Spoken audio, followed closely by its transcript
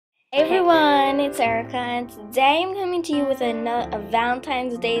Hey everyone, it's Erica, and today I'm coming to you with a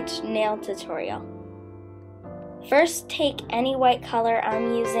Valentine's Day nail tutorial. First, take any white color.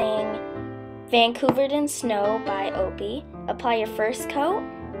 I'm using Vancouvered in Snow by Opie. Apply your first coat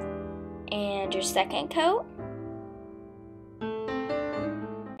and your second coat.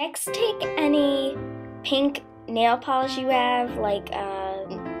 Next, take any pink nail polish you have, like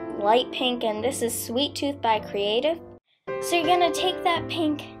light pink, and this is Sweet Tooth by Creative. So you're going to take that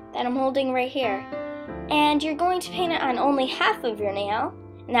pink that I'm holding right here, and you're going to paint it on only half of your nail,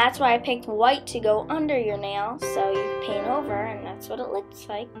 and that's why I picked white to go under your nail, so you can paint over, and that's what it looks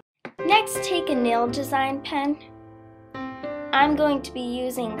like. Next, take a nail design pen. I'm going to be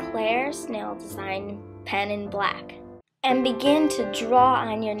using Claire's nail design pen in black, and begin to draw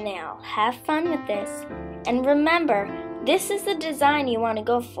on your nail. Have fun with this, and remember, this is the design you want to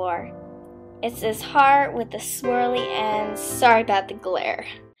go for. It's this heart with the swirly ends. Sorry about the glare.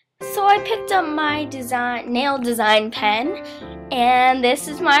 So I picked up my nail design pen, and this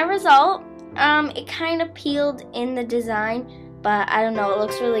is my result. It kind of peeled in the design, but I don't know, it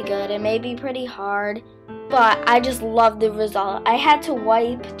looks really good. It may be pretty hard, but I just love the result. I had to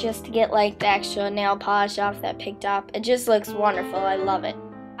wipe just to get like the extra nail polish off that picked up. It just looks wonderful. I love it.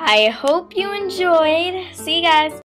 I hope you enjoyed. See you guys.